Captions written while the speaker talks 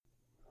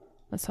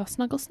Let's all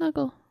snuggle,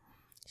 snuggle.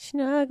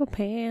 Snuggle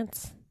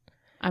pants.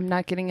 I'm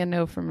not getting a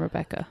no from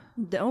Rebecca.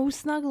 No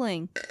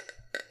snuggling.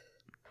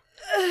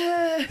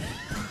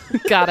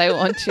 God, I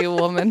want you,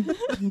 woman.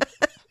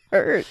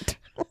 Hurt.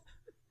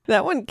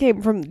 That one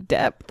came from the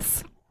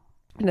depths.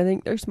 And I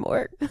think there's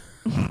more.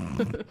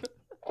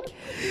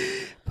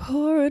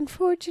 Poor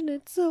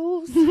unfortunate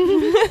souls.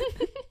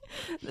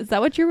 Is that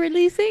what you're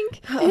releasing?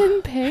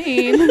 In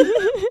pain.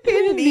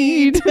 In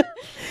need.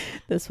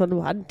 This one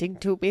wanting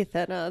to be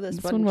thinner.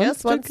 This one wants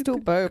just wants to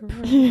burp.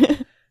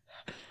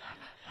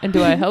 And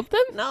do I help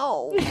them?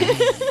 No.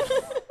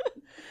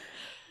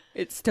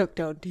 It's stuck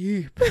down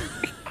deep.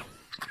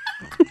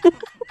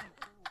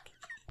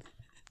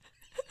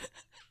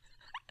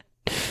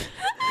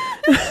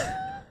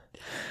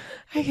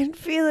 I can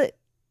feel it.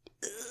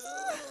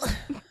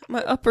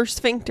 My upper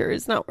sphincter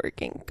is not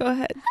working. Go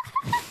ahead.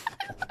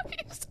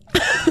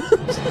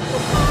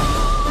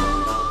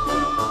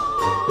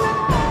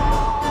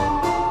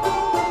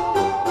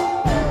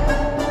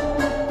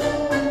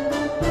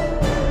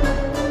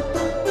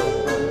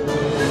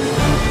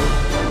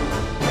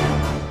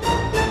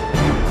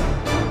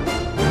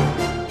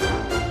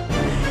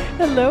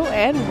 Hello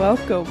and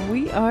welcome.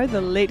 We are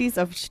the Ladies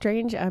of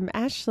Strange. I'm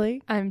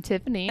Ashley. I'm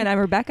Tiffany. And I'm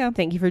Rebecca.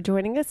 Thank you for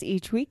joining us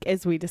each week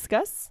as we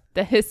discuss.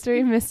 The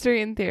history,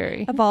 mystery, and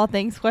theory. Of all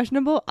things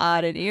questionable,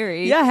 odd, and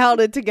eerie. Yeah,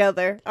 held it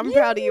together. I'm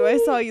proud of you. I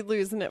saw you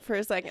losing it for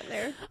a second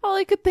there. All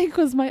I could think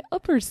was my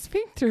upper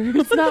sphincter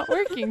is not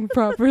working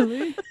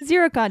properly.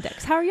 Zero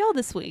context. How are y'all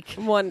this week?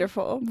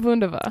 Wonderful.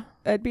 Wunderbar.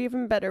 It'd be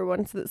even better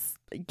once this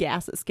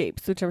gas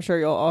escapes, which I'm sure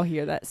you'll all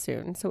hear that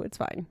soon, so it's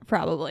fine.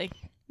 Probably.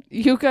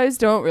 You guys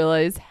don't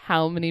realize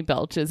how many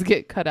belches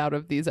get cut out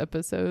of these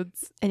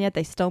episodes. And yet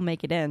they still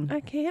make it in. I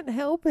can't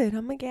help it.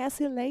 I'm a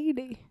gassy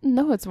lady.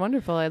 No, it's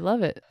wonderful. I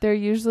love it. They're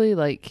usually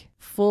like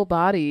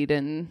full-bodied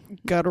and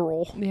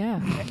Guttural.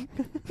 yeah.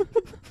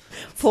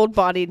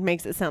 Full-bodied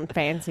makes it sound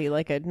fancy,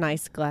 like a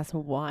nice glass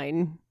of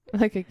wine,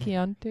 Like a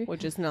Chianti.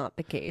 which is not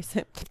the case.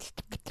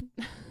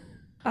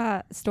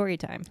 Story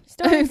time.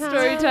 Story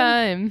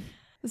time.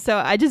 So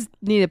I just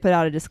need to put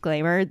out a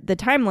disclaimer. The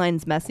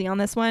timeline's messy on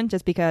this one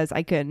just because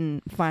I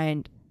couldn't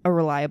find a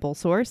reliable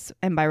source.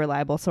 And by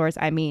reliable source,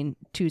 I mean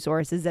two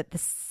sources that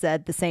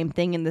said the same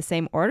thing in the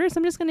same order. So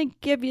I'm just going to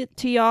give it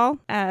to y'all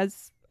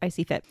as I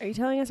see fit. Are you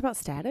telling us about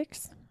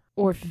statics?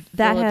 Or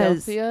That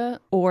has Philadelphia.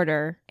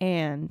 order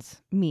and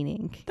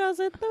meaning. Does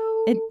it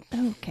though?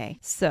 Okay.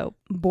 So,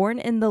 born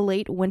in the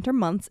late winter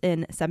months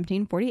in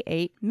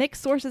 1748.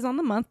 Mixed sources on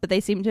the month, but they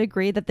seem to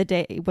agree that the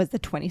day was the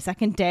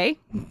 22nd day.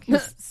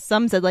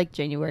 Some said like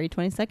January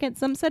 22nd.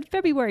 Some said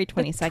February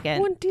 22nd.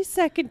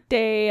 22nd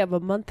day of a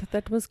month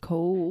that was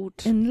cold.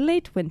 In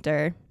late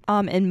winter.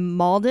 In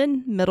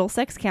Malden,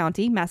 Middlesex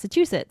County,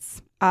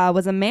 Massachusetts.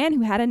 Was a man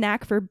who had a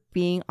knack for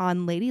being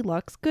on Lady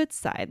Luck's good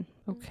side.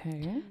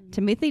 Okay.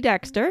 Timothy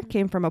Dexter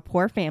came from a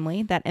poor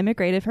family that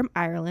immigrated from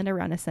Ireland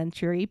around a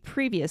century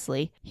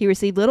previously. He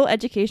received little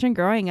education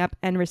growing up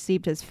and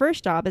received his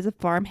first job as a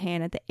farm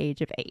hand at the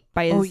age of 8.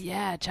 Oh,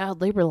 yeah.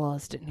 Child labor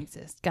laws didn't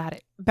exist. Got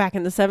it. Back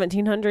in the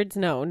 1700s?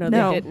 No, No.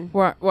 they didn't.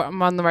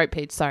 I'm on the right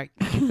page. Sorry.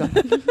 Keep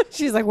going.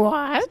 She's like,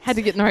 what? Had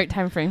to get in the right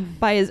time frame.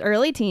 By his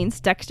early teens,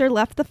 Dexter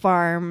left the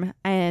farm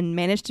and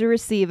managed to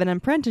receive an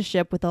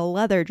apprenticeship with a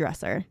leather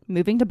dresser,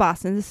 moving to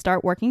Boston to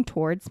start working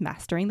towards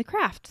mastering the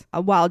craft.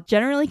 While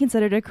generally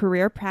considered a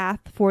career path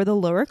for the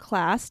lower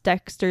class,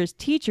 Dexter's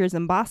teachers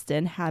in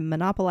Boston had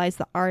monopolized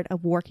the art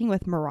of working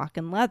with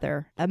Moroccan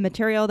leather, a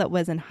material that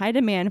was in high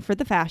demand for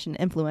the fashion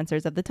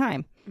influencers of the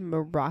time.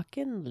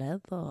 Moroccan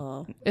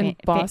leather. In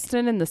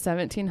Boston in the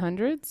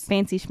 1700s?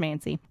 Fancy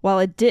schmancy. While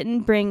it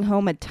didn't bring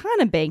home a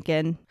ton of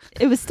bacon,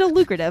 it was still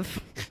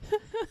lucrative.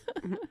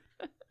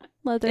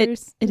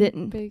 Leathers. It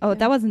didn't. Bacon. Oh,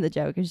 that wasn't the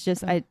joke. It's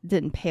just I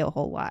didn't pay a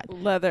whole lot.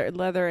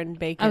 Leather and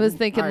bacon. I was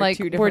thinking are like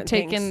two we're different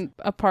taking things.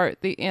 apart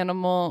the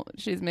animal.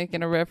 She's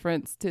making a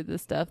reference to the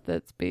stuff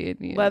that's being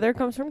used. Leather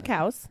comes from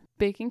cows.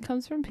 Bacon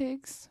comes from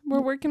pigs.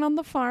 We're working on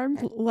the farm.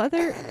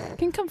 Leather,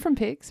 Can come from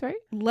pigs, right?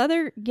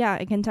 yeah,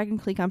 it can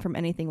technically come from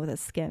anything with a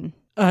skin.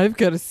 I've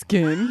got a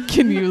skin.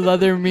 Can you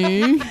leather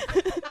me?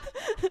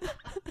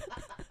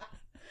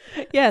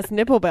 Yes,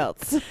 nipple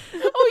belts.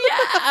 Oh,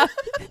 yeah.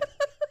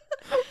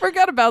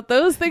 Forgot about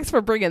those. Thanks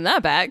for bringing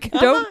that back.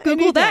 Don't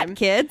Google that, anytime.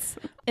 kids.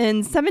 In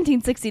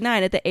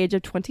 1769, at the age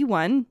of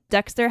 21,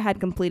 Dexter had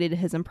completed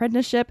his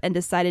apprenticeship and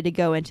decided to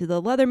go into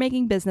the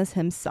leather-making business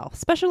himself,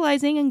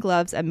 specializing in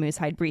gloves and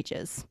moosehide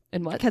breeches.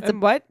 And what?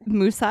 And what?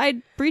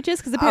 Moosehide breeches?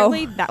 Because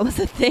apparently that was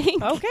a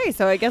thing. Okay,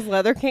 so I guess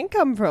leather can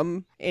come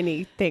from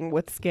anything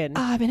with skin.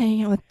 I've been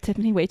hanging out with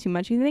Tiffany way too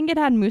much. You think it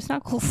had moose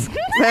knuckles?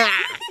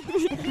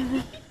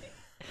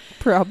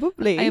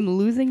 Probably. I am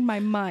losing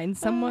my mind.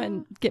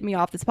 Someone get me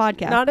off this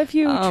podcast. Not if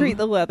you treat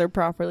the leather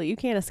properly. You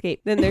can't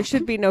escape. Then there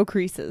should be no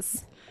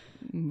creases.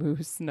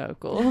 Moose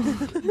knuckle.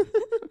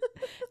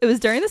 It was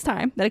during this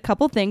time that a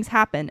couple things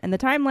happened, and the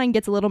timeline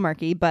gets a little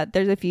murky, but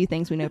there's a few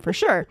things we know for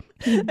sure.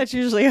 That's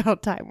usually how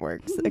time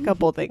works. A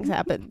couple things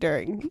happen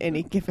during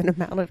any given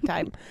amount of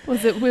time.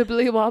 Was it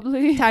wibbly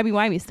wobbly?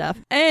 Timey-wimey stuff.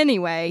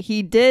 Anyway,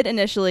 he did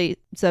initially,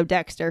 so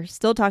Dexter,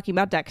 still talking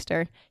about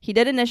Dexter, he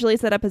did initially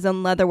set up his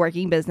own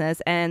leatherworking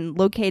business and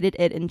located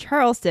it in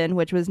Charleston,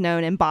 which was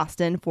known in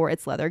Boston for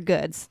its leather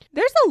goods.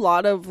 There's a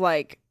lot of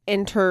like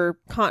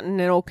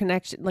intercontinental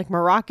connection, like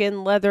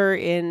Moroccan leather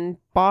in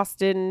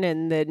Boston,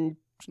 and then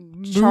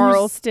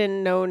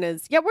Charleston known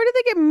as, where did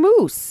they get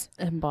moose?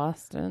 In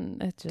Boston.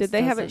 It just Did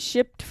they have it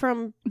shipped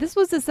from, This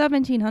was the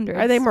 1700s.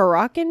 are they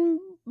Moroccan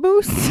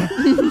moose?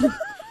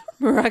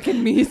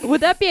 Moroccan meat? Would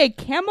that be a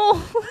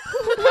camel?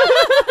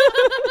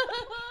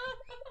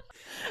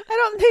 I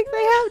don't think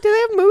they have. Do they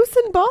have moose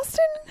in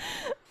Boston?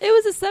 It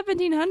was the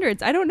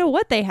 1700s. I don't know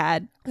what they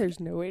had. There's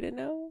no way to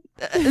know.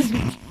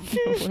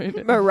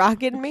 Wait.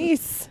 Moroccan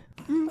meese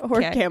or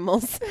Okay.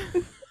 camels.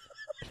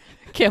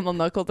 Camel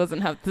knuckle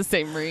doesn't have the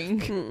same ring.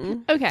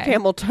 Mm-mm. Okay.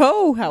 Camel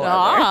toe,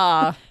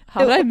 however. How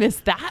did I miss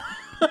that?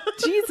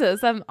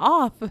 Jesus, I'm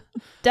off.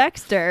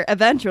 Dexter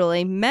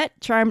eventually met,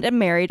 charmed, and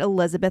married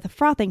Elizabeth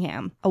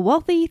Frothingham, a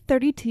wealthy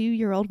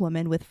 32-year-old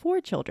woman with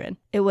 4 children.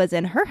 It was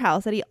in her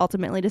house that he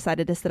ultimately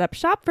decided to set up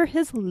shop for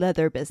his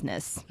leather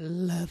business.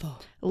 Leather.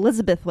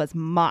 Elizabeth was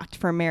mocked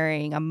for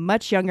marrying a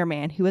much younger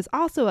man who was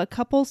also a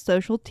couple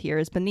social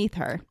tiers beneath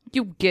her.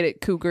 You get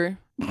it, cougar.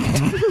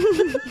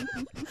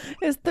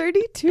 Is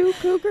 32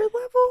 cougar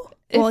level?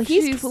 Well, If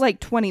he's she's- like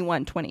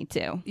 21,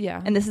 22.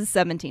 Yeah. And this is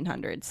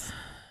 1700s.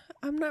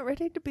 I'm not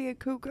ready to be a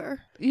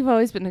cougar. You've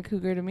always been a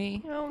cougar to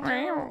me. Oh,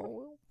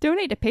 no.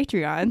 Donate to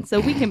Patreon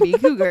so we can be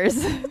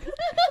cougars.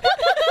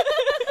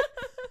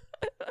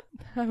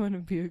 I want to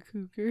be a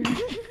cougar.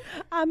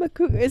 I'm a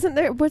cougar. Isn't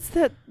there? What's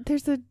that?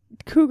 There's a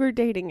cougar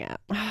dating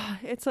app.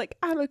 It's like,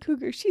 I'm a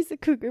cougar. She's a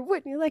cougar.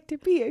 Wouldn't you like to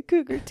be a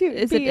cougar too?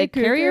 Is Be it a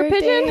carrier cougar,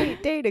 pigeon?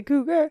 Date a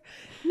cougar.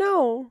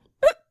 No.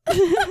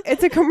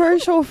 It's a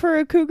commercial for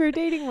a cougar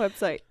dating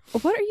website.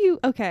 What are you?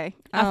 Okay.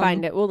 I'll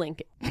find it. We'll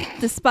link it.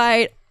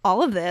 Despite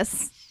all of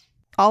this,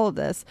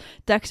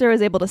 Dexter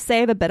was able to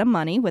save a bit of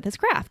money with his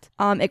craft.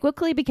 It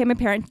quickly became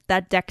apparent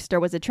that Dexter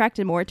was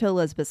attracted more to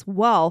Elizabeth's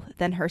wealth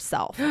than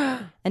herself.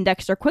 And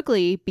Dexter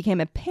quickly became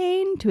a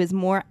pain to his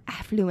more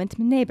affluent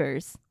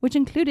neighbors, which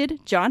included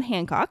John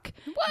Hancock,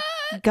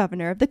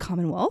 governor of the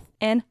Commonwealth,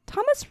 and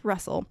Thomas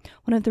Russell,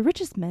 one of the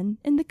richest men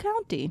in the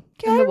county.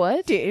 In the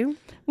what? Do.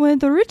 One of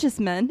the richest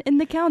men in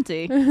the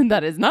county.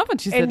 That is not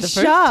what you said In the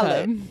first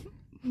Charlotte. time.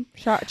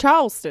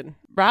 Charleston.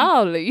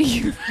 Rowley.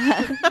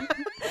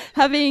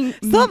 Having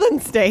Southern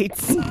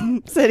states.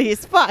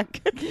 Cities. Fuck.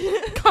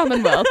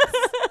 Commonwealth.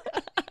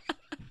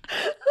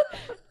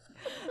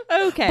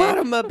 okay.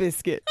 Bottom up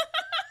biscuit.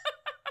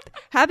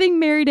 Having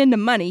married into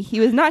money, he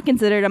was not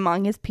considered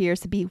among his peers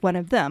to be one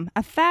of them,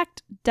 a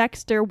fact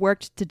Dexter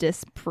worked to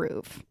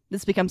disprove.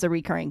 This becomes a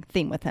recurring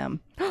theme with him.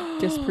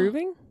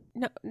 Disproving?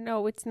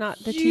 No, it's not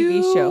the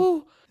TV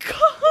show.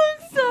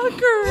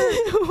 Cocksucker!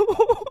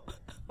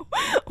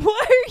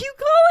 Why are you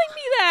calling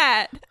me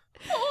that?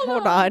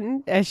 Hold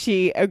on, as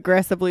she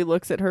aggressively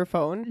looks at her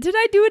phone. Did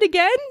I do it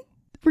again?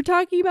 We're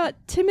talking about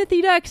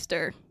Timothy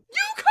Dexter.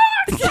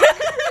 You cocksucker!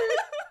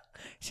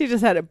 She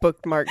just had it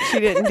bookmarked. She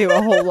didn't do a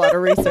whole lot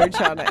of research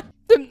on it.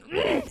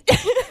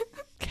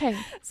 Okay.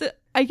 So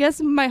I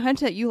guess my hunch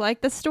that you like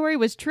this story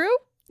was true?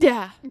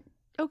 Yeah.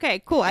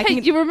 Okay, cool. I Hey,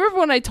 can. you remember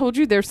when I told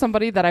you there's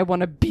somebody that I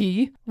want to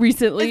be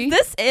recently? Is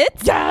this it?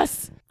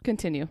 Yes.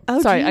 Continue.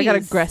 Oh, Sorry, I got geez. I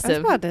was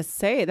aggressive. about to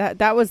say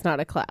that was not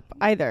a clap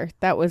either.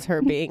 That was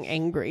her being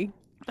angry.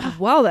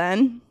 Well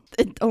then,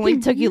 it only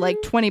took you like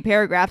 20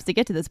 paragraphs to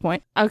get to this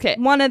point. Okay.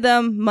 One of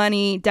them,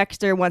 money,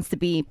 Dexter wants to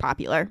be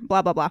popular,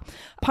 blah, blah, blah.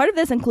 Part of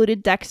this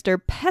included Dexter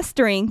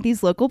pestering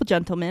these local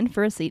gentlemen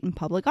for a seat in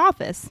public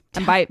office.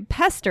 And by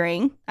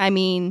pestering, I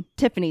mean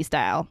Tiffany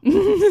style.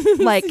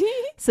 Like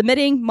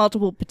submitting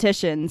multiple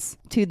petitions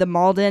to the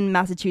Malden,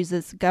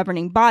 Massachusetts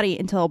governing body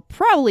until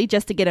probably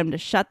just to get him to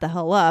shut the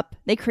hell up,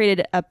 they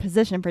created a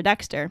position for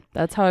Dexter.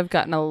 That's how I've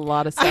gotten a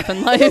lot of stuff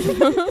in life.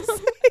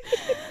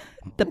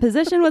 The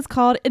position was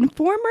called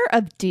Informer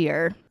of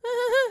Deer.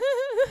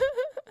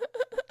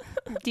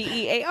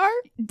 DEAR?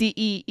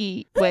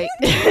 D-E-E. Wait.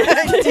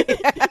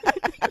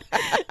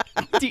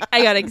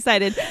 I got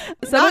excited.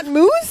 Not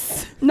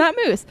moose? Not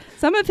moose.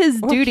 Some of his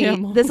Or duty,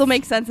 camels. this will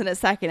make sense in a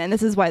second, and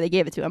this is why they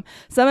gave it to him.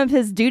 Some of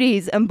his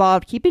duties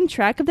involved keeping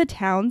track of the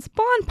town's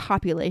bond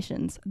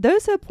populations.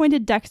 Those who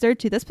appointed Dexter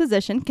to this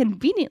position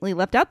conveniently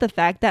left out the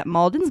fact that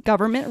Malden's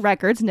government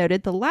records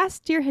noted the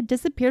last deer had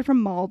disappeared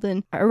from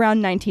Malden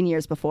around 19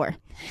 years before.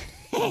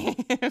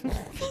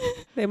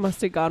 They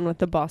must have gone with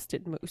the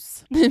Boston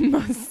moose. It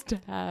must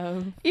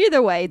have.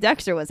 Either way,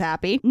 Dexter was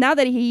happy. Now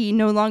that he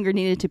no longer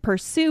needed to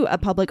pursue a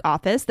public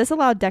office, this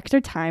allowed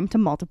Dexter time to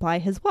multiply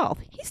his wealth.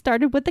 He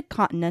started with the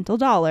continental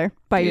dollar.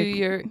 Do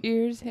your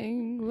ears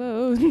hang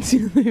low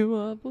until they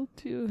wobble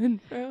to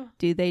and fro?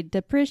 Do they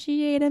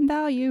depreciate in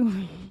value?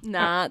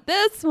 Not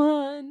this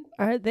one.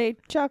 Are they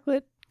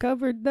chocolate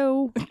covered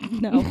though.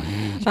 No.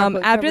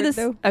 Chocolate After covered, this,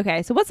 though?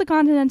 okay. So what's the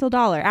Continental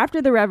Dollar? At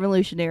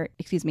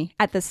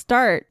the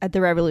start of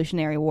the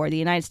Revolutionary War, the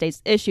United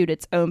States issued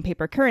its own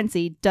paper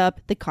currency,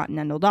 dubbed the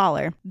Continental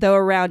Dollar. Though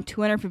around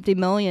 $250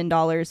 million,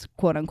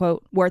 quote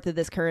unquote, worth of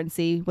this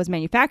currency was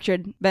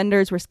manufactured,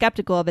 vendors were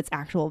skeptical of its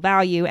actual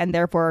value, and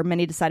therefore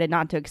many decided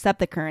not to accept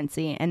the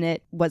currency, and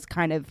it was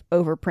kind of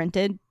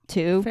overprinted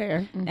too.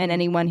 Fair. And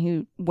anyone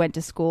who went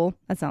to school,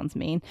 that sounds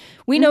mean.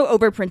 We know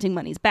overprinting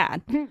money's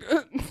bad.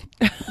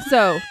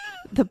 So,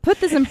 to put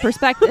this in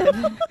perspective,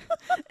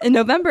 in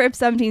November of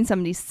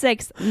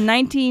 1776,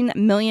 $19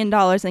 million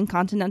in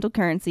continental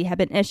currency had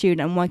been issued,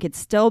 and one could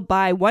still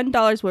buy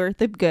 $1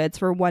 worth of goods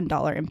for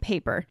 $1 in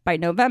paper. By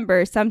November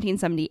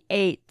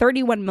 1778,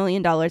 $31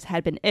 million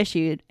had been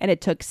issued, and it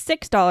took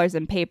 $6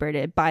 in paper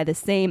to buy the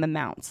same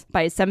amounts.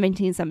 By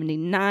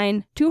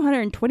 1779,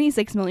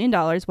 $226 million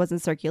was in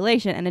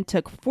circulation, and it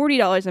took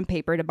 $40 in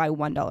paper to buy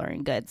 $1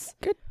 in goods.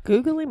 Good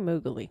googly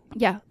moogly.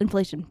 Yeah,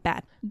 inflation,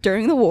 bad.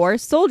 During the war,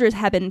 soldiers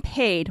had been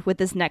paid with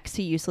this next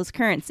to useless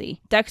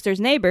currency.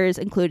 Dexter's neighbors,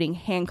 including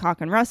Hancock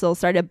and Russell,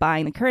 started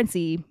buying the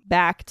currency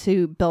back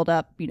to build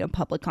up,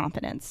 public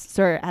confidence.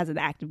 So as an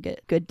act of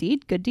good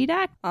deed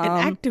act. An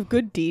act of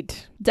good deed.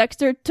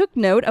 Dexter took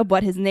note of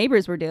what his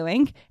neighbors were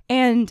doing,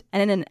 and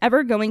in an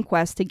ever-going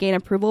quest to gain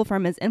approval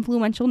from his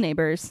influential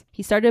neighbors,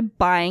 he started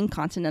buying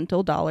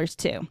continental dollars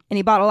too. And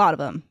he bought a lot of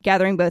them,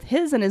 gathering both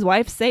his and his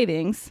wife's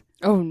savings.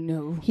 Oh,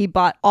 no. He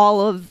bought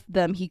all of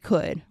them he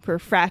could for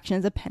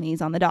fractions of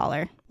pennies on the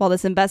dollar. While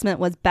this investment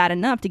was bad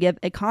enough to give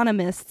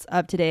economists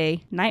of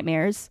today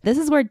nightmares, this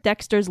is where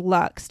Dexter's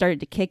luck started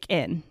to kick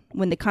in.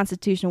 When the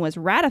Constitution was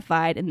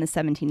ratified in the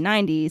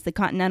 1790s, the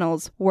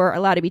Continentals were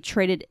allowed to be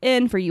traded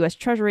in for U.S.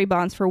 Treasury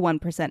bonds for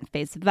 1%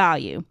 face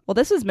value. Well,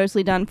 this was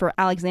mostly done for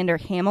Alexander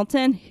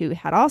Hamilton, who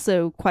had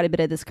also quite a bit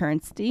of this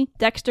currency.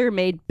 Dexter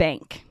made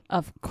bank.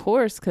 Of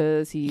course,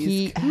 because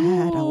He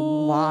had a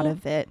lot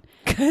of it.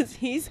 Because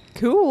he's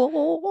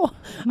cool.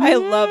 I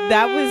love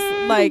that.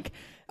 Was like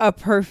a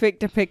perfect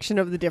depiction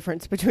of the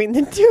difference between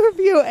the two of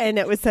you, and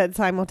it was said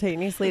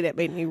simultaneously. That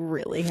made me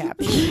really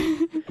happy.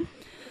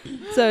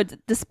 So,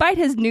 despite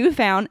his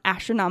newfound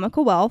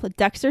astronomical wealth,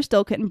 Dexter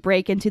still couldn't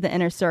break into the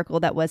inner circle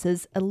that was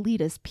his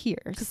elitist peers.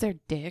 because they're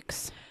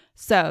dicks.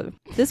 So,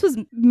 this was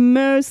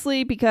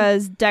mostly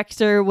because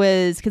Dexter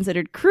was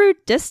considered crude,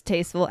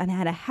 distasteful, and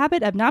had a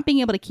habit of not being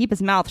able to keep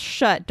his mouth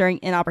shut during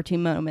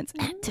inopportune moments.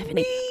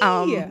 Tiffany.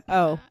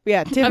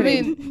 Tiffany. I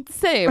mean,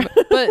 same,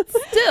 but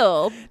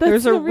still, that's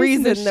there's a no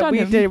reason to that shun we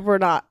him. were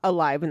not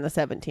alive in the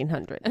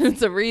 1700s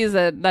It's a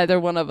reason neither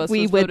one of us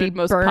We was would voted be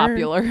most burned.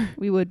 popular.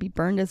 We would be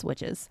burned as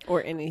witches.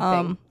 or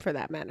anything for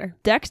that matter.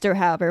 Dexter,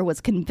 however, was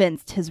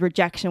convinced his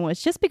rejection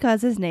was just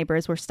because his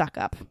neighbors were stuck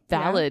up.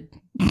 Valid.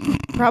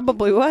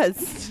 Probably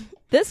was.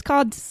 This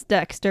caused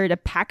Dexter to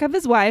pack up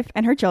his wife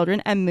and her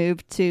children and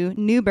move to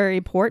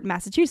Newburyport,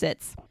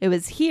 Massachusetts. It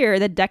was here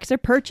that Dexter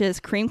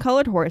purchased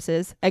cream-colored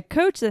horses, a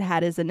coach that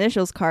had his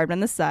initials carved on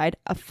the side,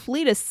 a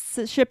fleet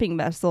of shipping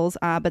vessels,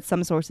 but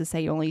some sources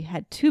say he only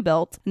had 2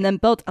 built, and then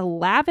built a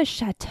lavish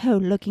chateau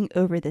looking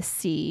over the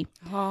sea.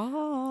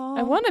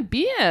 I want to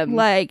be him.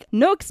 Like,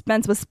 no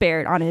expense was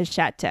spared on his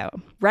chateau,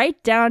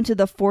 right down to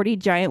the 40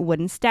 giant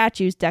wooden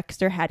statues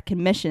Dexter had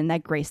commissioned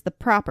that graced the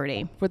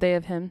property. Were they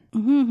of him?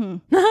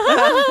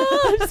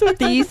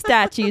 These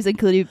statues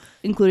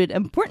included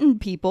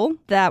important people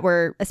that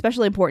were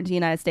especially important to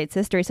United States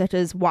history, such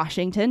as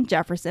Washington,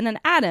 Jefferson, and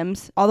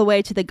Adams, all the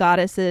way to the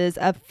goddesses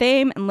of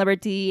fame and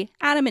liberty,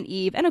 Adam and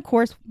Eve, and of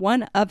course,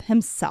 one of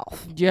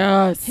himself.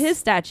 Yes. His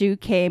statue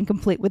came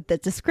complete with the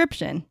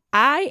description: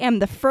 I am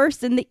the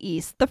first in the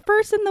East, the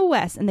first in the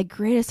West, and the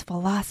greatest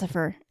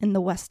philosopher in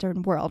the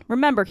Western world.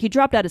 Remember, he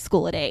dropped out of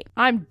school at 8.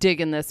 I'm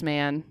digging this,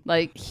 man.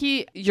 Like,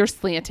 you're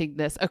slanting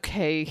this.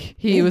 Okay,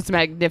 he was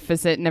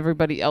magnificent and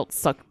everybody else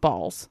sucked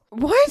balls.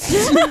 What?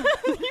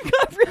 You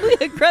got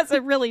really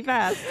aggressive really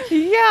fast.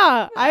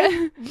 Yeah.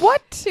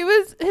 What?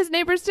 His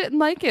neighbors didn't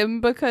like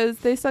him because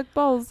they sucked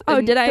balls. Oh,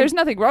 And did I? There's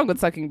nothing wrong with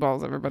sucking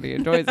balls. Everybody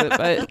enjoys it,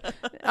 but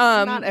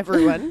Not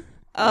everyone.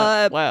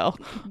 well,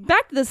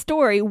 Back to the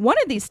story, one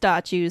of these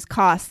statues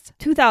cost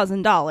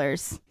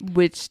 $2,000.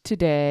 which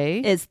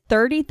today Is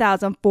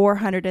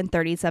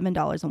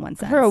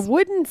 $30,437.01. For a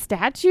wooden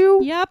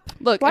statue? Yep.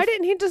 look. Why if-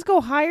 didn't he just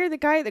go hire the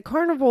guy at the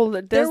carnival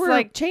that does were-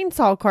 like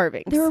chainsaw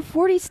carvings? There were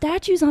 40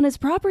 statues on his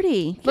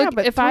property. yeah, Look,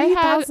 but if I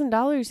had-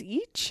 $3,000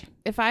 each?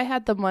 if I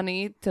had the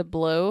money to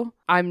blow,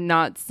 I'm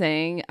not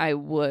saying I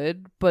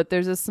would, but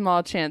there's a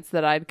small chance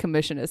that I'd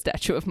commission a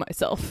statue of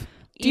myself.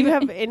 Do you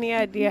have any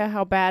idea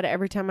how bad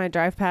every time I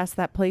drive past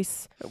that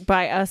place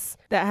by us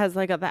that has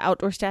like the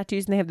outdoor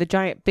statues and they have the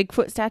giant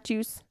Bigfoot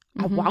statues?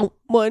 I want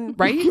one.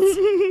 Right?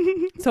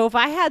 So if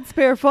I had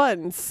spare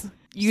funds,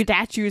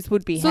 statues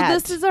would be So had.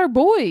 this is our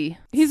boy.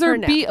 He's our For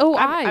now. BOI.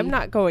 I'm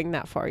not going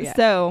that far yet.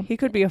 So, He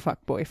could be a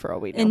fuck boy for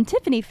all we know. in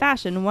Tiffany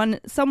fashion,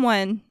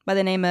 someone by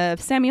the name of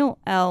Samuel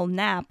L.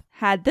 Knapp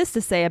had this to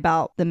say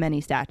about the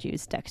many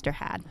statues Dexter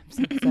had. I'm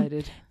so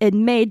excited. It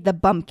made the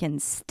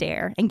bumpkins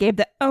stare and gave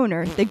the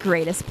owner the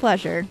greatest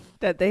pleasure.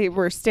 That they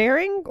were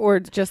staring,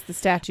 or just the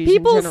statues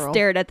People in general?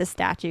 stared at the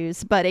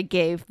statues, but it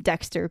gave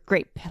Dexter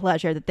great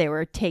pleasure that they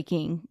were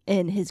taking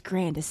in his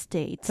grand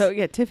estate. So,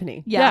 yeah,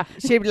 Tiffany. Yeah.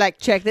 She'd be like,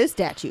 check this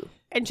statue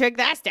and check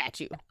that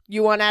statue.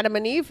 You want Adam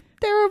and Eve?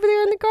 They're over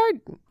there in the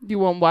garden. You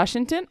want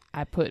Washington?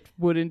 I put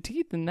wooden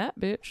teeth in that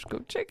bitch. Go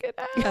check it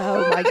out.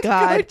 Oh my Go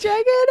God.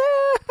 check it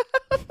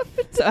out.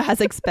 So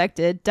as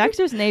expected,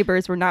 Dexter's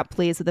neighbors were not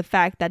pleased with the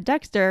fact that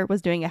Dexter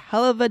was doing a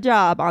hell of a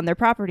job on their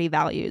property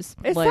values.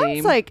 It Lame.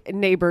 sounds like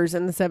neighbors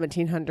in the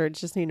 1700s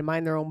just need to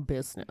mind their own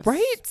business.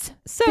 Right?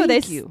 So Thank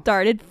they you.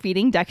 started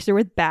feeding Dexter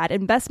with bad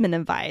investment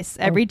advice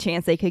every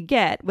chance they could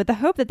get, with the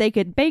hope that they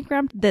could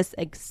bankrupt this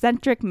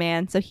eccentric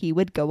man so he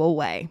would go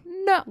away.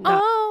 No,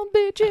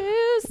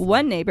 bitches.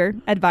 One neighbor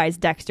advised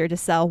Dexter to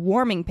sell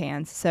warming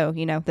pans. So,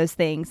 you know, those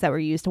things that were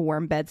used to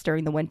warm beds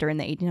during the winter in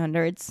the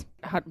 1800s.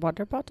 Hot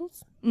water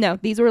bottles? No,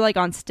 these were like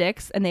on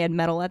sticks and they had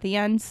metal at the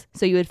ends.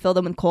 So you would fill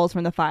them with coals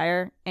from the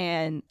fire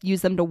and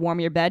use them to warm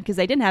your bed because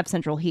they didn't have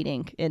central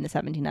heating in the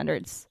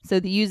 1700s. So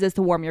they used this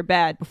to warm your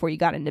bed before you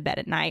got into bed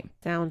at night.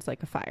 Sounds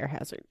like a fire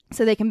hazard.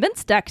 So they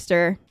convinced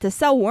Dexter to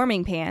sell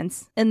warming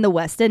pans in the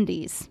West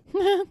Indies,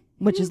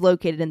 which is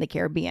located in the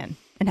Caribbean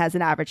and has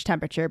an average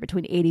temperature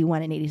between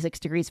 81 and 86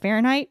 degrees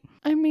Fahrenheit.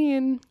 I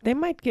mean, They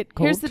might get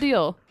cold. here's the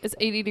deal. It's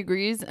 80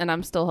 degrees and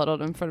I'm still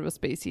huddled in front of a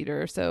space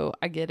heater, so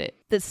I get it.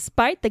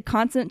 Despite the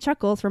constant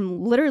chuckles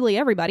from literally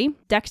everybody,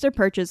 Dexter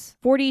purchased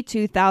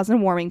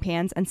 42,000 warming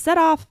pans and set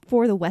off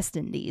for the West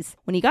Indies.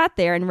 When he got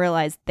there and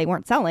realized they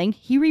weren't selling,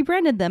 he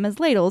rebranded them as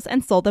ladles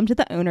and sold them to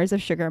the owners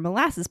of sugar and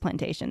molasses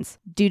plantations.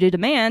 Due to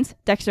demand,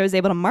 Dexter was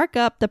able to mark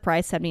up the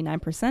price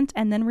 79%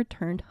 and then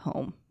returned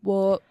home.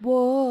 What?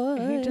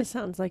 He just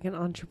sounds like an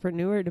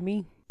entrepreneur to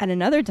me. At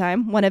another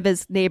time, one of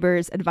his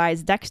neighbors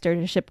advised Dexter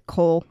to ship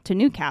coal to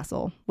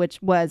Newcastle, which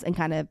was and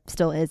kind of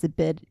still is a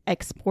big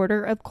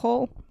exporter of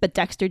coal. But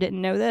Dexter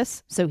didn't know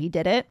this, so he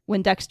did it.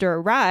 When Dexter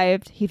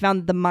arrived, he found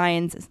that the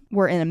mines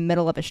were in the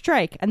middle of a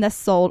strike and thus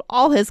sold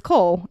all his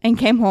coal and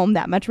came home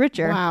that much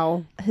richer.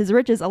 Wow. His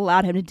riches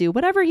allowed him to do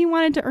whatever he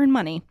wanted to earn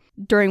money.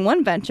 During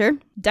one venture,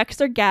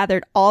 Dexter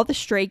gathered all the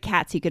stray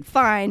cats he could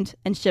find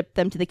and shipped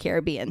them to the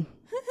Caribbean.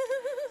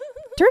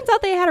 Turns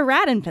out they had a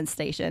rat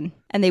infestation,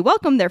 and they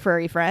welcomed their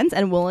furry friends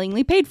and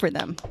willingly paid for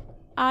them.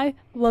 I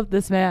love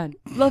this man.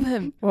 Love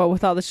him. Well,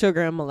 with all the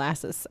sugar and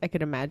molasses, I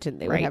could imagine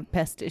they would Right. have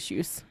pest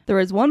issues. There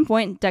was one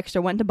point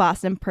Dexter went to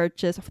Boston,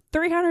 purchased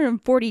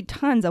 340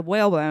 tons of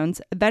whale bones,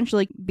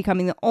 eventually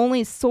becoming the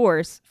only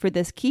source for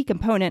this key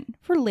component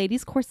for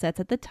ladies' corsets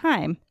at the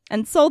time,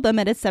 and sold them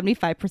at a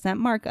 75%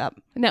 markup.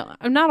 No,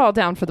 I'm not all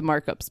down for the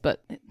markups,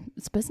 but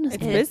it's business.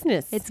 It's man.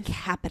 business. It's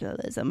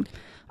capitalism.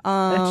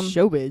 That's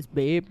showbiz,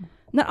 babe.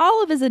 Not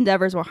all of his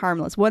endeavors were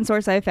harmless. One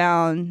source I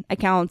found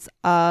accounts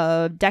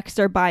of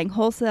Dexter buying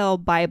wholesale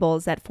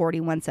Bibles at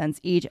 41 cents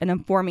each and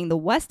informing the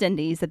West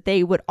Indies that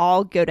they would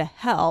all go to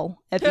hell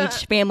if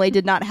each family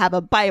did not have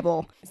a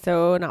Bible.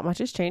 So not much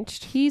has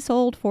changed. He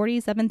sold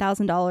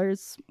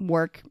 $47,000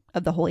 work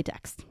of the holy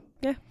text.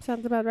 Yeah,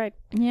 sounds about right.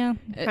 Yeah.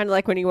 Kind of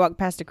like when you walk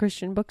past a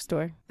Christian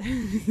bookstore.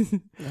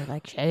 They're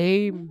like,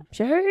 shame,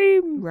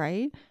 shame.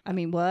 Right? I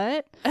mean,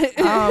 what?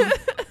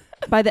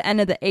 By the end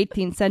of the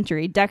 18th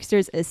century,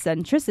 Dexter's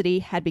eccentricity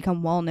had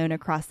become well known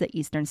across the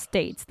eastern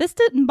states. This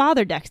didn't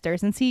bother Dexter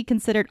since he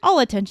considered all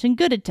attention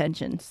good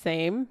attention.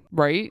 Same.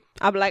 Right?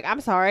 I'm like, I'm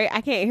sorry,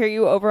 I can't hear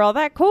you over all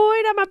that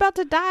coin I'm about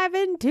to dive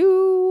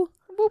into.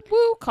 Woo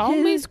woo. Call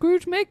me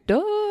Scrooge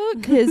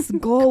McDuck. His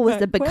goal was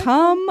to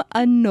become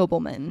a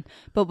nobleman,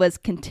 but was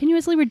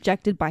continuously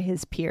rejected by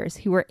his peers,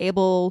 who were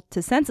able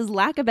to sense his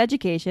lack of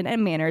education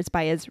and manners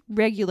by his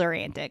regular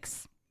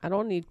antics. I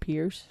don't need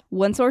peers.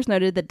 One source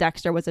noted that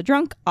Dexter was a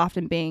drunk,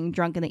 often being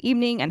drunk in the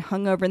evening and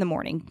hungover in the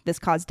morning. This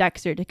caused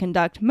Dexter to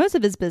conduct most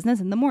of his business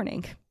in the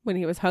morning, When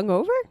he was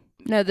hungover?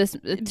 No, this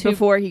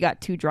before he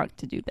got too drunk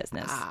to do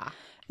business.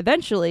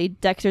 Eventually,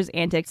 Dexter's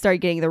antics started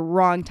getting the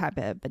wrong type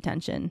of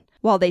attention.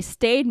 While they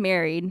stayed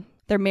married,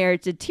 their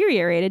marriage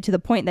deteriorated to the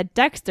point that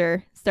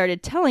Dexter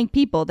started telling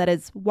people that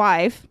his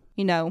wife,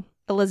 you know,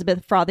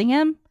 Elizabeth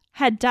Frothingham,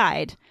 had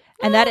died,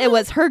 and that it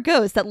was her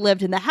ghost that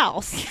lived in the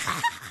house.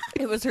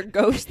 It was her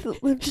ghost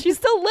that lived. She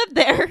still lived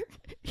there.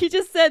 He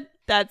just said,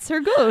 that's her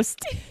ghost.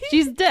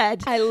 She's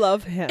dead. I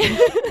love him.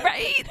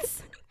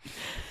 Right?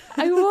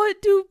 I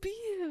want to be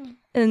him.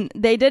 And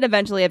they did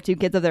eventually have two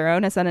kids of their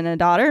own, a son and a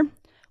daughter.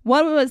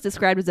 One was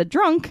described as a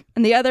drunk,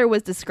 and the other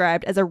was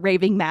described as a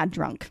raving mad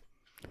drunk.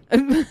 I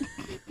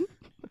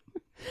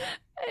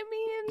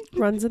mean,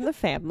 Runs in the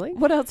family.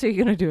 what else are you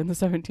going to do in the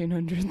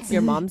 1700s?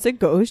 Your mom's a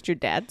ghost, your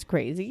dad's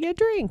crazy, you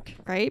drink.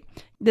 Right?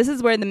 This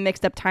is where the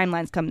mixed up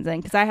timelines comes in,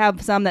 because I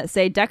have some that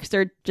say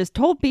Dexter just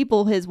told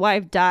people his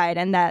wife died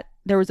and that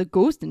there was a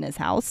ghost in his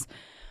house,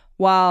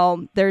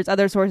 while there's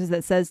other sources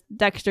that says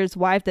Dexter's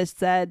wife that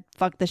said,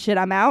 fuck the shit,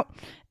 I'm out,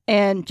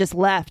 and just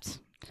left.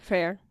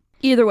 Fair.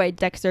 Either way,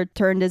 Dexter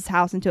turned his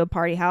house into a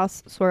party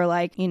house, sort of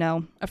like, you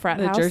know, A frat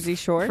The house. Jersey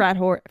Shore. frat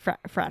whore.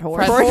 Frat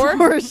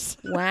horse.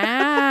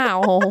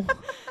 Wow.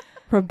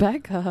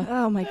 Rebecca.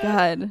 Oh my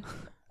God.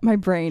 My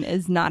brain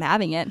is not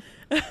having it.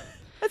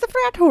 It's a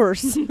frat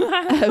horse.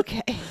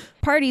 Okay.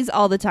 Parties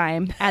all the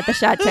time at the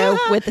chateau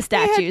with the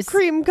statues.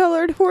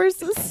 Cream-colored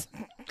horses.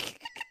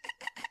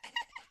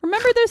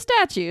 Remember those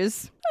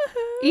statues?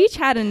 Each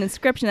had an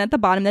inscription at the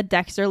bottom that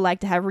Dexter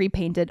liked to have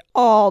repainted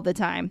all the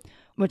time,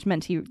 which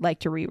meant he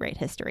liked to rewrite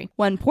history.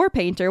 One poor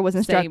painter was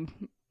instructed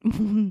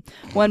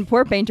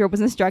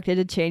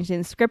to change the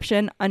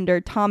inscription under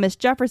Thomas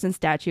Jefferson's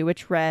statue,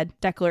 which read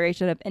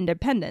Declaration of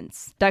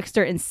Independence.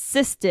 Dexter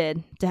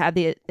insisted to have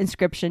the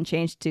inscription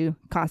changed to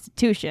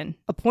Constitution,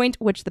 a point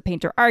which the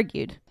painter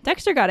argued.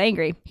 Dexter got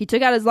angry. He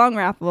took out his long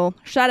rifle,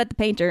 shot at the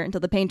painter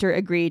until the painter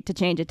agreed to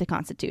change it to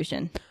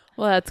Constitution.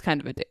 Well, that's kind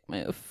of a dick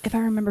move. If I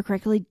remember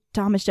correctly,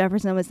 Thomas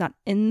Jefferson was not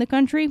in the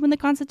country when the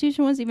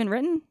Constitution was even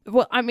written.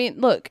 Well, I mean,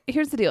 look,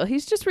 here's the deal.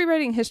 He's just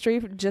rewriting history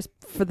just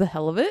for the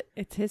hell of it.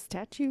 It's his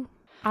statue.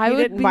 Why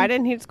Why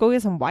didn't he just go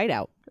get some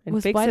whiteout and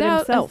was fix whiteout it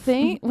himself? a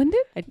thing? When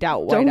did I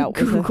doubt Don't whiteout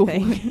was Google. a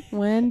thing.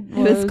 when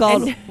It was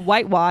called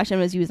whitewash and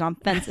was used on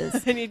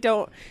fences. And you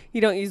don't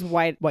use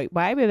white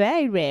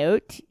I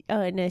wrote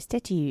on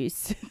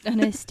statues.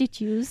 On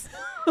statues.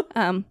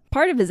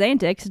 Part of his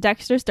antics,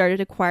 Dexter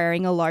started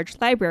acquiring a large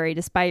library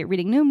despite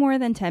reading no more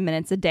than 10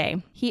 minutes a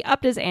day. He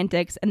upped his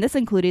antics, and this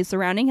included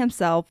surrounding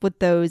himself with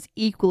those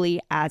equally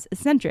as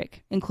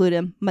eccentric,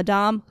 including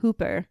Madame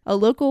Hooper, a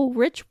local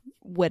rich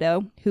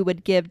widow who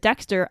would give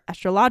Dexter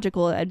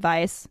astrological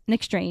advice in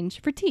exchange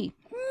for tea.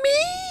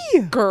 Me!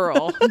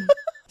 girl?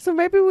 So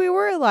maybe we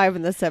were alive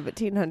in the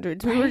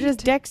 1700s. We were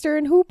just Dexter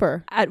and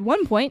Hooper. At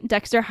one point,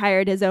 Dexter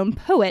hired his own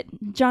poet,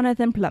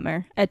 Jonathan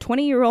Plummer, a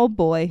 20-year-old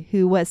boy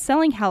who was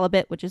selling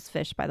halibut, which is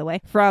fish, by the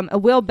way, from a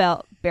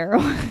wheelbarrow.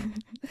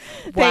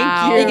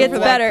 Wow. It gets for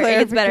that better. It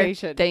gets better.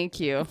 clarification. Thank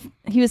you.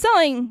 He was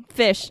selling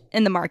fish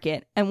in the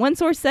market, and one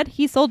source said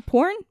he sold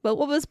porn. But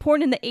what was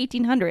porn in the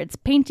 1800s?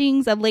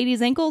 Paintings of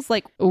ladies' ankles?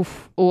 Like,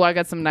 Oof. Oh, I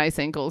got some nice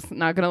ankles.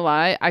 Not gonna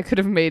lie, I could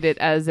have made it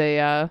as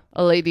a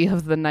lady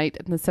of the night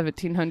in the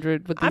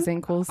 1700s with these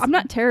ankles. I'm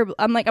not terrible.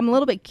 I'm a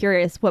little bit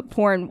curious what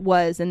porn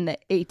was in the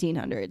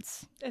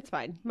 1800s. It's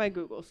fine. My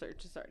Google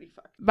search is already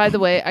fucked. By the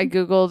way, I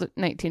googled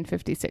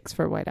 1956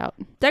 for whiteout.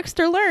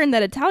 Dexter learned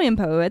that Italian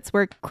poets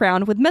were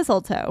crowned with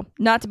mistletoe.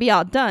 Not to be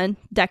outdone,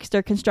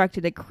 Dexter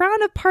constructed a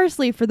crown of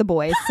parsley for the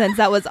boys, since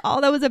that was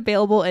all that was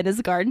available in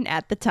his garden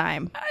at the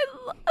time. I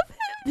love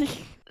him.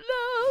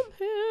 Love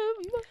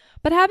him.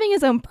 But having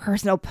his own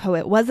personal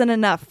poet wasn't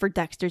enough for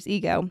Dexter's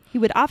ego. He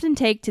would often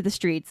take to the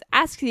streets,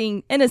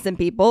 asking innocent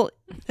people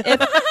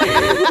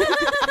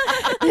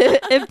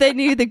if they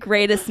knew the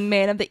greatest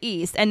man of the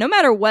East. And no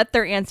matter what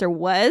their answer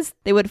was,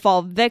 they would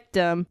fall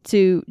victim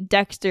to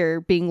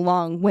Dexter being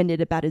long-winded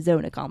about his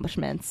own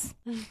accomplishments.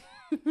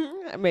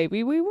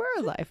 Maybe we were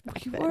alive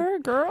back You then. were,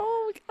 girl.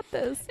 We got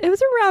this. It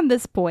was around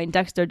this point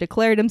Dexter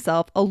declared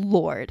himself a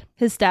lord.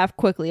 His staff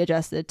quickly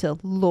adjusted to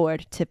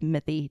Lord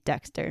Timothy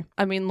Dexter.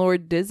 I mean,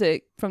 Lord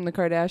Disick from the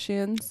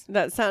Kardashians.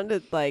 That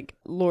sounded like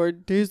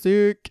Lord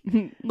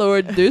Disick.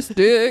 Lord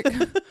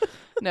Disick.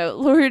 No,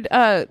 Lord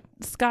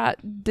Scott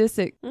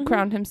Disick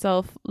crowned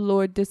himself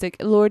Lord Disick,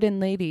 Lord and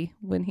Lady,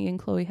 when he and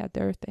Chloe had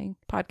their thing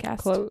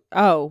podcast.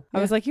 I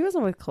Yeah. was like, he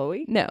wasn't with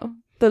Chloe. No,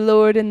 the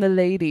Lord and the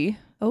Lady.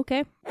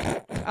 Okay.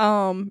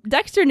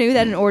 Dexter knew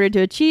that in order to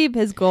achieve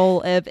his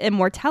goal of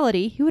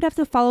immortality, he would have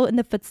to follow in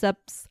the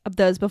footsteps of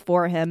those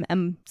before him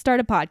and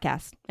start a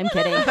podcast. I'm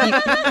kidding.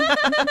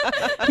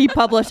 He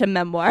published a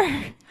memoir,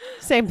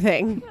 Same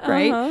thing.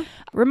 right? Uh-huh.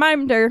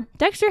 Reminder,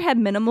 Dexter had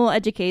minimal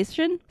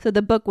education, so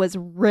the book was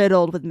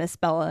riddled with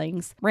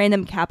misspellings,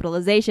 random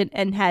capitalization,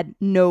 and had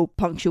no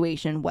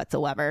punctuation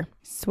whatsoever.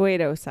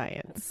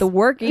 Pseudoscience. The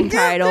working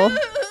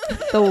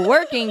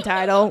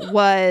title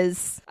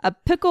was A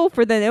Pickle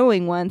for the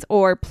Knowing Ones,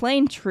 or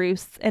Plain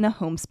Truths in a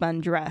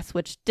Homespun Dress,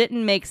 which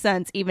didn't make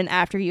sense even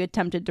after you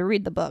attempted to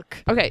read the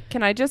book. Okay,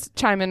 can I just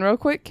chime in real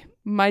quick?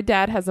 My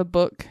dad has a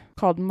book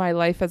called My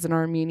Life as an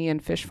Armenian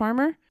Fish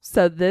Farmer.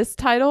 So this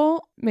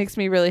title makes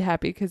me really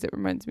happy because it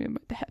reminds me of my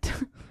dad.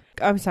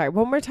 I'm sorry.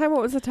 One more time.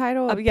 What was the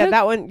title? A Yeah, pic-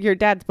 that one. Your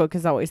dad's book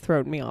has always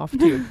thrown me off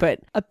too. But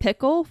A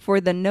Pickle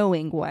for the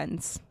Knowing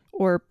Ones,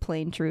 or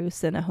Plain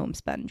Truths in a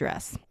Homespun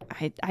Dress.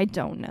 I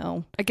don't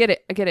know. I get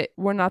it.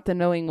 We're not the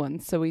knowing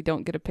ones, so we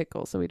don't get a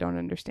pickle, so we don't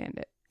understand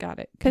it. Got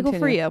it. Pickle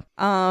for Continue.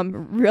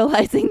 you.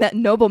 Realizing that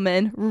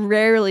noblemen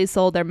rarely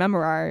sold their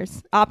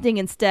memoirs, opting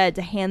instead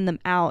to hand them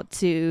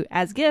out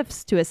as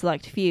gifts to a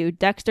select few,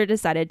 Dexter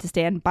decided to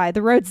stand by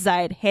the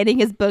roadside, handing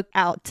his book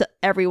out to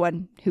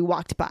everyone who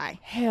walked by.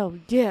 Hell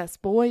yes,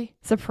 boy.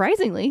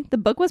 Surprisingly, the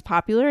book was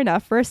popular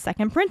enough for a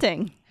second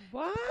printing.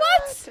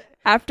 what?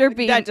 After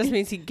being That just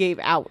means he gave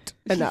out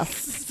enough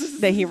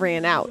that he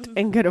ran out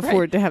and could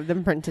afford to have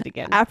them printed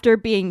again. After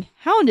being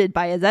hounded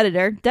by his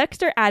editor,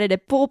 Dexter added a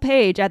full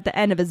page at the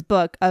end of his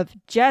book of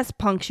just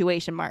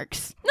punctuation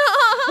marks.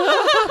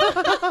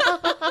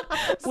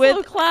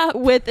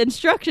 with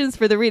instructions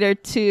for the reader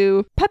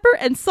to pepper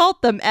and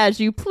salt them as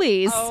you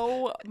please.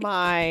 Oh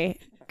my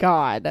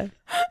God.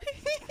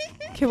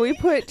 Can we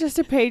put just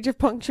a page of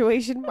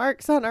punctuation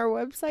marks on our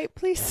website,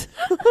 please?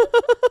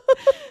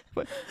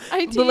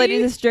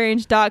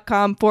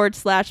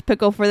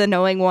 TheLadiesIsStrange.com/pickle for the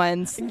knowing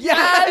ones.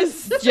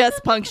 Yes!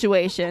 Just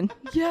punctuation.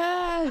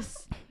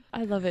 Yes.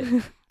 I love it.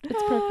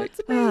 It's perfect.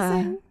 It's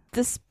amazing.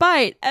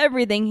 Despite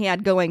everything he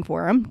had going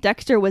for him,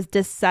 Dexter was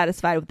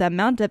dissatisfied with the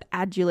amount of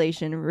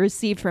adulation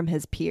received from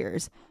his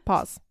peers.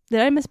 Pause. Did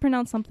I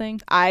mispronounce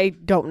something? I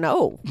don't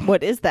know.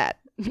 What is that?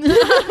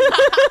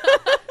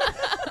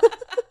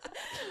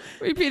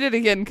 Repeat it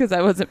again because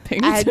I wasn't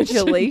paying attention.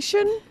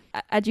 Adulation?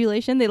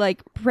 Adulation. They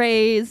like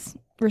praise,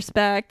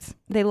 respect.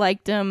 They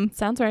liked him.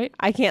 Sounds right.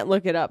 I can't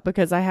look it up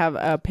because I have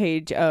a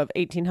page of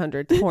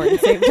 1800s porn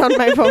saved on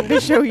my phone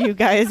to show you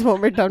guys when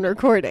we're done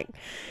recording.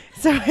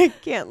 So I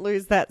can't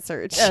lose that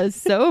search.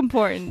 So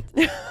important.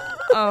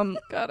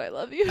 God, I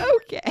love you.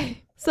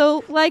 Okay.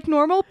 So, like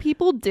normal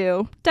people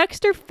do,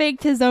 Dexter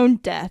faked his own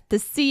death to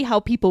see how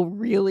people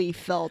really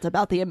felt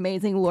about the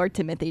amazing Lord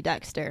Timothy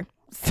Dexter.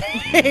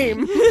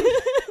 Same.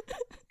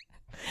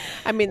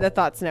 I mean, the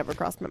thoughts never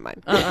crossed my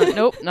mind.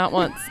 Nope, not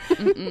once.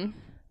 Mm-mm.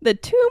 The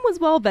tomb was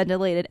well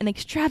ventilated and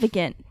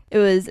extravagant. It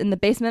was in the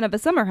basement of a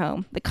summer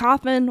home. The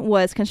coffin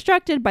was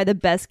constructed by the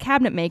best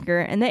cabinet maker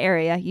in the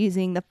area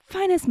using the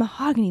finest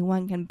mahogany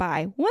one can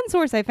buy. One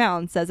source I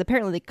found says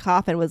apparently the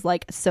coffin was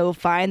like so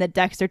fine that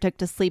Dexter took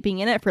to sleeping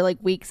in it for like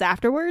weeks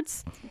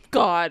afterwards.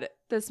 God,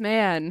 this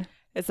man.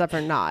 Except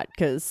for not,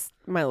 because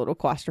my little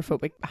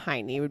claustrophobic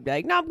hiney would be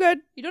like, no, I'm good.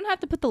 You don't have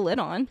to put the lid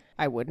on.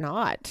 I would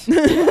not. So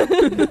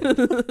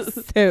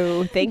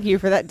thank you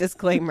for that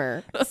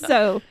disclaimer.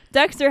 So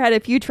Dexter had a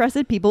few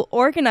trusted people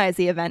organize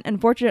the event.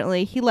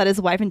 Unfortunately, he let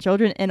his wife and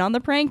children in on the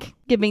prank,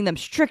 giving them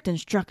strict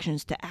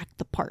instructions to act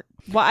the part.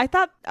 Well, I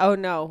thought, oh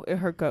no, it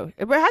hurt go.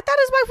 I thought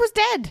his wife was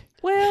dead.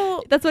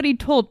 Well, That's what he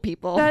told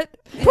people. yeah.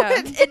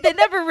 They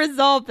never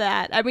resolved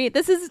that. I mean,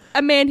 this is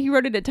a man who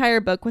wrote an entire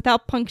book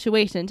without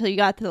punctuation until you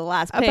got to the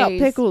last page. About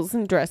pickles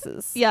and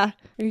dresses. Yeah.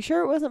 Are you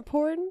sure it wasn't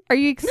porn? Are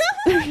you...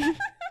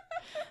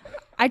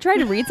 I tried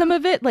to read some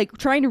of it. Like,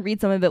 trying to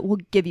read some of it will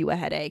give you a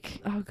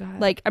headache. Oh, God.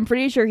 Like, I'm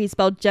pretty sure he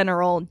spelled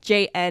general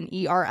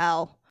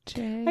Jnerl.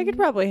 I could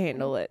probably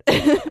handle it.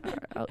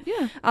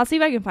 Yeah. I'll see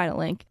if I can find a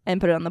link and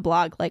put it on the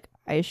blog. Like,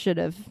 I should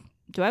have.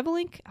 Do I have a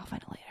link? I'll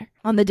find it later.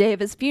 On the day of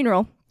his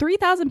funeral,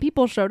 3,000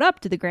 people showed up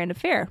to the grand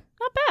affair.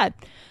 Not bad.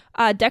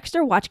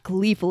 Dexter watched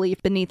gleefully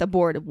beneath a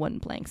board of wooden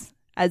planks.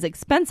 As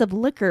expensive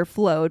liquor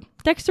flowed,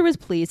 Dexter was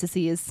pleased to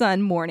see his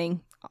son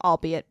mourning,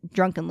 albeit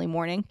drunkenly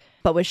mourning,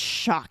 but was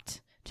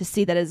shocked to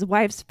see that his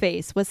wife's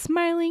face was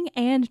smiling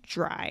and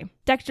dry.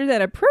 Dexter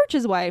then approached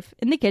his wife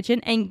in the kitchen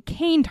and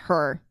caned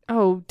her.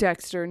 Oh,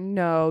 Dexter,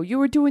 no. You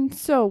were doing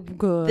so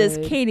good. This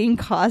caning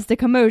caused a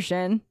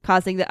commotion,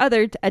 causing the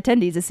other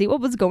attendees to see what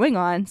was going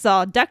on,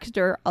 saw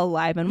Dexter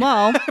alive and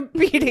well.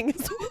 Beating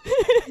his... I'm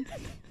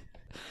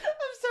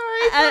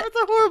sorry. That was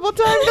a horrible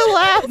time to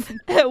laugh.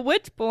 At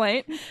which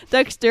point,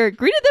 Dexter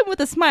greeted them with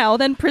a smile,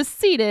 then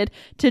proceeded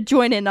to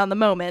join in on the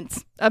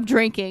moment of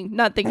drinking,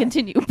 not to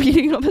continue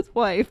beating up his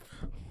wife.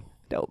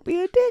 Don't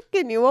be a dick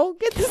and you won't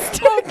get the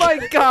stick. Oh,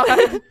 my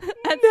God.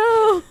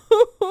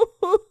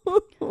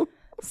 No.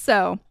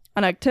 So,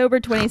 on October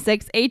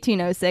 26,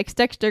 1806,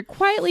 Dexter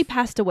quietly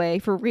passed away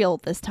for real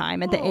this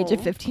time at the age of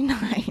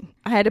 59.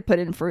 I had to put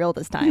in for real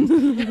this time.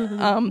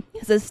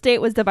 His estate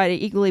was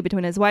divided equally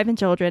between his wife and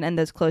children and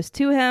those close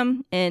to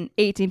him. In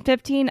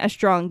 1815, a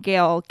strong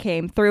gale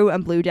came through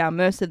and blew down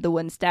most of the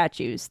wooden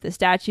statues. The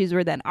statues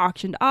were then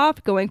auctioned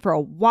off, going for a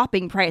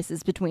whopping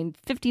prices between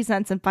 50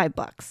 cents and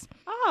 $5.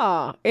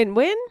 Ah, and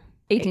when?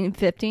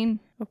 1815.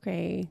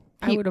 Okay.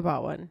 I would have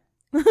bought one.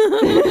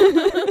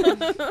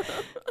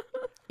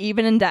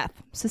 Even in death,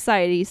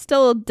 society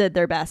still did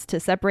their best to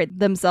separate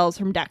themselves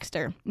from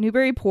Dexter.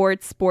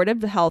 Newburyport's Board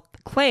of Health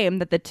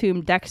claimed that the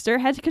tomb Dexter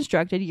had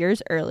constructed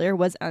years earlier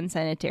was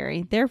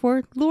unsanitary.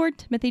 Therefore, Lord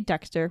Timothy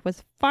Dexter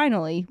was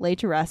finally laid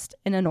to rest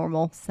in a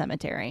normal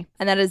cemetery.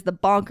 And that is the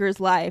bonkers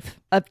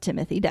life of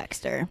Timothy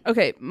Dexter.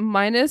 Okay,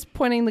 minus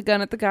pointing the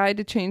gun at the guy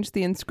to change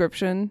the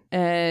inscription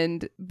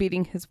and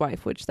beating his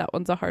wife, which that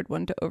one's a hard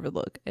one to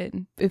overlook.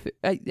 And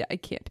I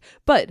can't.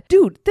 But,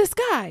 dude, this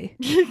guy.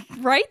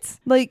 Right?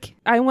 Like,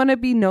 I want to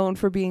be known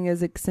for being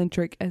as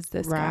eccentric as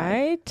this guy.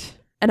 Right?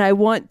 And I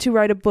want to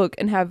write a book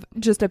and have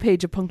just a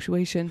page of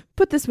punctuation.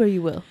 Put this where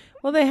you will.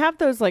 Well, they have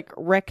those like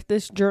wreck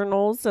this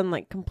journals and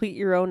like complete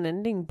your own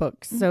ending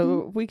books.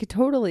 So we could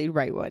totally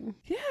write one.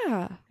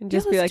 Yeah. And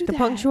just be like the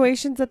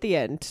punctuation's at the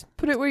end.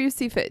 Put it where you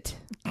see fit.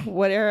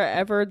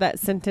 Whatever that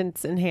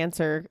sentence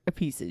enhancer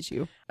appeases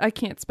you. I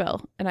can't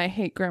spell and I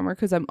hate grammar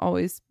because I'm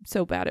always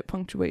so bad at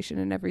punctuation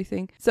and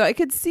everything. So I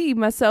could see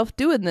myself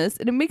doing this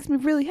and it makes me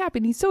really happy.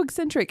 And he's so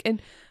eccentric.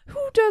 And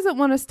who doesn't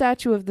want a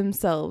statue of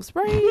themselves,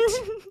 right?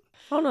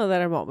 I don't know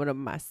that I want one of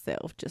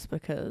myself just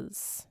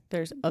because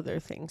there's other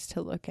things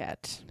to look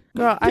at.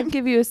 Girl, I'd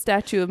give you a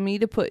statue of me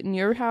to put in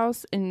your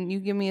house and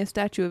you give me a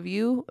statue of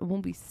you, it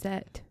won't be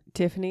set.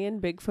 Tiffany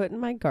and Bigfoot in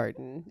my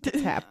garden.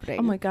 It's happening.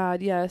 Oh my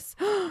God, yes.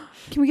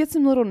 Can we get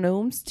some little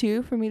gnomes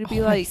too for me to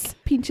be like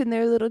pinching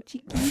their little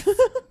cheekies?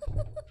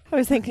 I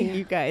was thinking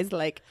you guys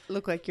like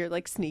look like you're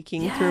like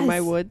sneaking through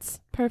my woods.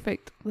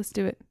 Perfect. Let's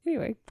do it.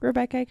 Anyway,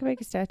 Rebecca, I can make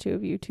a statue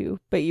of you too,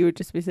 but you would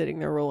just be sitting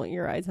there rolling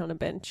your eyes on a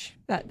bench.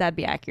 That'd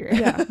be accurate.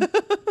 Yeah.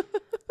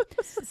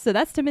 So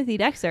that's Timothy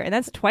Dexter, and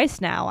that's twice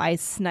now I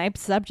sniped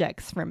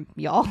subjects from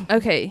y'all.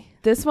 Okay,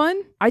 this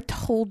one, I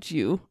told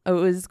you I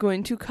was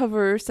going to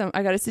cover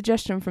I got a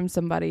suggestion from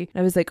somebody.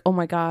 And I was like, oh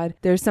my God,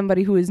 there's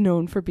somebody who is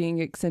known for being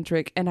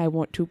eccentric and I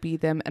want to be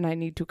them and I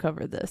need to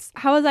cover this.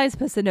 How was I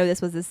supposed to know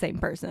this was the same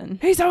person?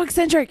 He's so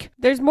eccentric.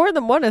 There's more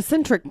than one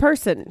eccentric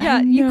person.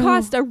 Yeah, you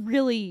cast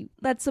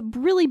that's a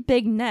really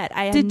big net.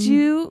 Did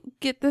you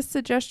get this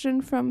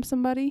suggestion from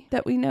somebody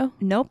that we know?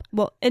 Nope.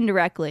 Well,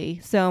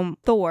 indirectly. So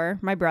Thor,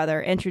 my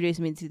brother,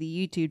 introduced me to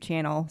the YouTube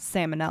channel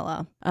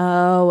Salmonella.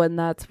 Oh, and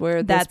that's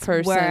where That's this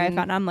person... where I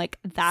found. I'm like,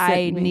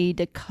 I need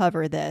to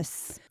cover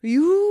this.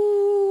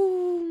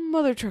 You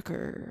mother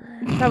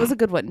trucker. That was a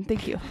good one.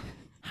 Thank you.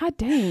 Hot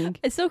dang.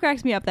 It still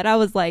cracks me up that I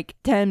was like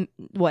 7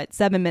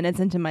 minutes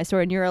into my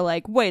story and you were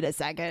like, wait a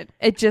second.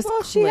 It just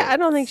I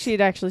don't think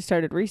she'd actually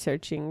started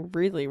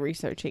really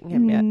researching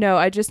him yet. No,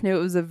 I just knew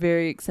it was a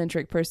very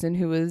eccentric person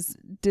who was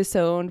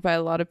disowned by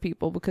a lot of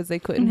people because they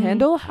couldn't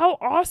handle how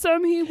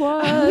awesome he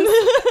was.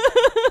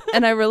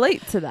 And I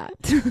relate to that.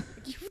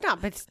 You've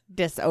not been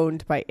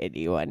disowned by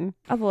anyone.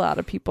 A lot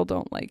of people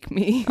don't like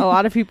me. A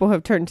lot of people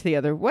have turned the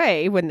other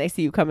way when they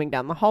see you coming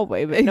down the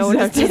hallway, but no one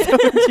has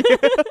disowned you.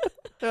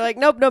 They're like,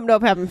 nope,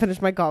 haven't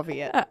finished my coffee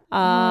yet.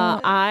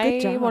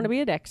 I want to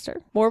be a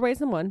Dexter. More ways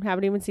than one.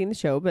 Haven't even seen the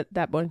show, but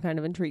that one kind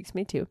of intrigues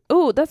me too.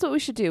 Oh, that's what we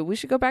should do. We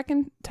should go back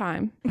in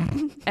time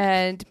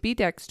and be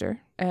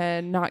Dexter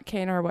and not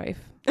cane our wife.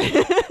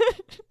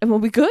 And we'll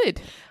be good.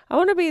 I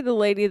want to be the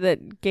lady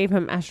that gave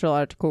him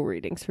astrological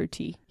readings for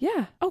tea.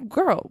 Yeah. Oh,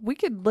 girl, we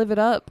could live it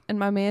up in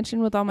my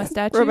mansion with all my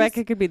statues.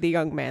 Rebecca could be the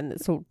young man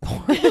that sold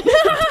porn.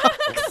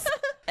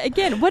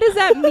 Again, what does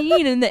that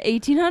mean in the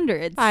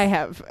 1800s? I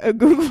have a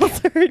Google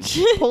search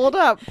pulled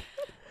up.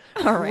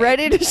 All right.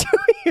 Ready to show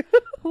you.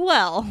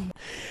 Well,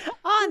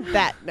 on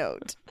that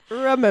note,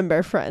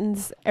 remember,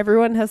 friends,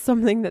 everyone has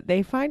something that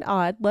they find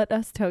odd. Let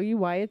us tell you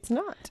why it's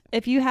not.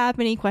 if you have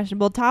any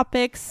questionable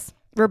topics,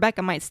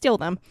 Rebecca might steal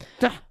them.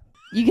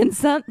 You can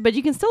still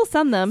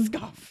send them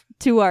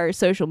to our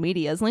social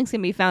medias. Links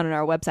can be found on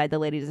our website,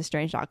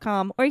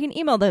 theladiesestrange.com, or you can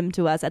email them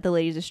to us at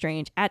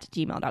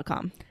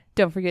theladiesestrange@gmail.com.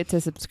 Don't forget to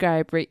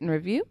subscribe, rate, and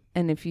review.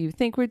 And if you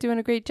think we're doing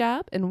a great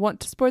job and want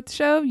to support the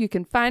show, you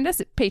can find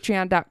us at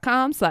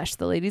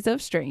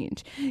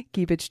patreon.com/theladiesofstrange.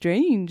 Keep it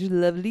strange,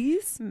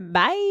 lovelies.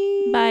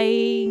 Bye.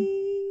 Bye.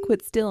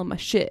 Quit stealing my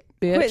shit,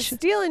 bitch. Quit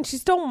stealing. She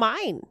stole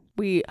mine.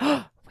 We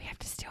have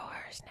to steal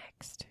hers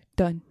next.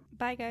 Done.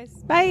 Bye,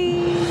 guys.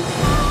 Bye.